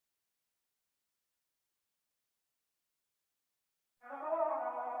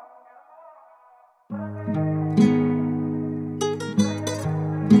Կյանք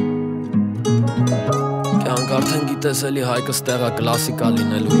արդեն գիտես էլի Հայկը ստեղա կլասիկա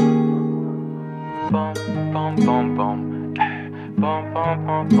լինելու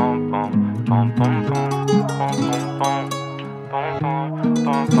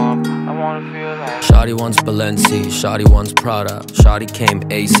Shawty wants Balenci, Shawty wants Prada Shawty came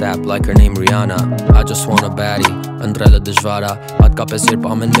ASAP like her name Rihanna I just want a baddie, ընդրելը դժվարա Հատկապես երբ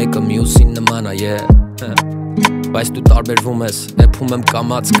ամեն մեկը մյուսին նման ա, yeah Բայց դու տարբերվում ես, էփում եմ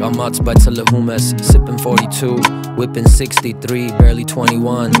կամաց, բայց լհում ես Sippin' 42, whippin' 63, barely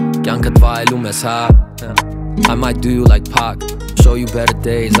 21 Կյանքդ վայելում ես, հա I might do you like Pac Show you better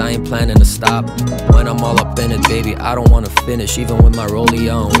days, I ain't planning to stop When I'm all up in it, baby, I don't wanna finish Even with my rollie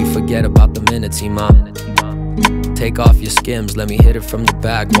on, we forget about the minutes, man Take off your skims, let me hit it from the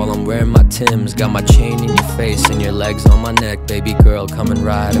back While I'm wearing my Timbs Got my chain in your face and your legs on my neck Baby girl, come and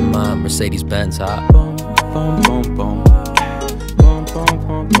ride in my Mercedes-Benz, huh?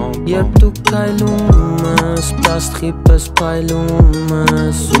 Երբ դու կայլում ես, պաստղի պես պայլում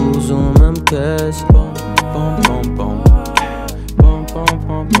ես Ուզում եմ քեզ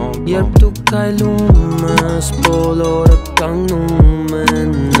Երբ դու կայլում ես, բոլորը կանգնում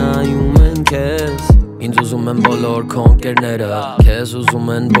են, նայում են քեզ Ինձ ուզում են բոլոր քո ընկերները Քեզ ուզում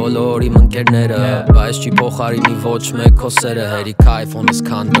են բոլոր իմ ընկերները Բայց չի փոխարինի ոչ մեկ քո սերը Հերի քայֆ ոնց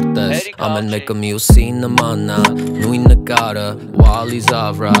քան դրտես Ամեն մեկը մյուսին նման ա Նույն նկարը Wally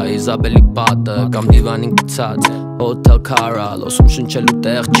Zavra, Isabelli պատը Կամ դիվանին գցած Hotel Carlos Ում շնչելու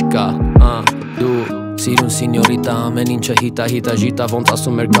տեղ չկա Դու Սիրուն սինյորիտա, ամեն ինչը հիտա, ժիտա, ոնց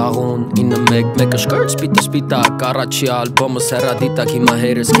ասում էր գաղուն 9-1, մեկը շկրտ, սպիտակ, առաջի ալբոմս հեռադիտակ, հիմա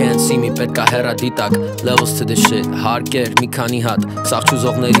haters can't see me, պետք ա հեռադիտակ, levels to this shit, հարկեր, մի քանի հատ, սաղ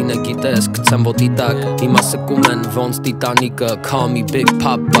չուզողներինը գիտես, գցեմ ոտի տակ, հիմա սկում են ոնց տիտանիկը, call me Big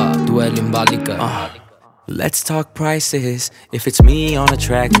Papa, դու էլ իմ բալիկը Let's talk prices. If it's me on a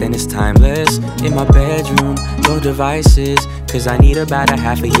track, then it's timeless. In my bedroom, no devices. Cause I need about a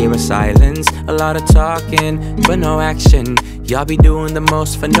half a year of silence. A lot of talking, but no action. Y'all be doing the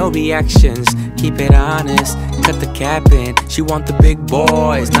most for no reactions. Keep it honest, cut the cap in. She want the big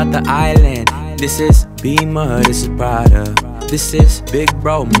boys, not the island. This is Beamer, this is Prada. This is Big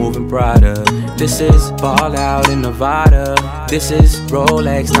Bro moving Prada. This is Ball Out in Nevada. This is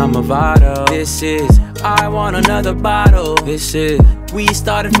Rolex, not Movado. This is I want another bottle. This is we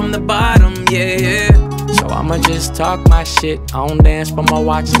started from the bottom, yeah. So I'ma just talk my shit. I don't dance for my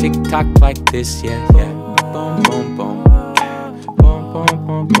watch, tick-tock like this, yeah. Boom, boom, boom.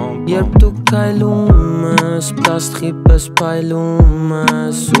 Երբ դու կայլում ես, պաստղի պես պայլում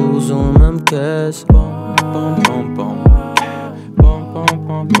ես Ուզում եմ քեզ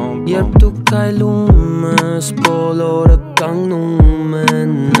Երբ դու կայլում ես, բոլորը կանգնում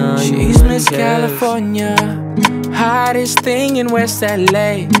են She's Miss California, hottest thing in West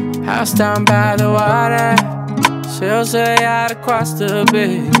LA House down by the water, sails her yacht across the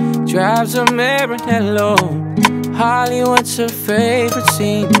bay Drives a Maranello, Hollywood's her favorite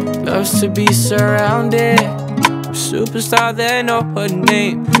scene Loves to be surrounded with superstars that know her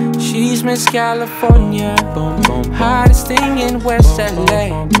name She's Miss California, hottest thing in West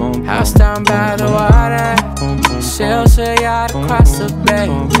LA House down by the water, sails her yacht across the bay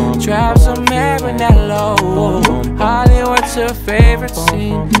Drives a Maranello, Hollywood's her favorite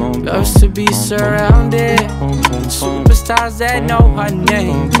scene Loves to be surrounded with superstars that know her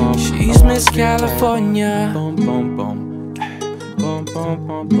name She's Miss California Boom, boom, boom, boom, boom,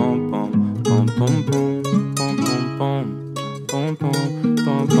 boom, boom, boom, boom, boom, boom, boom.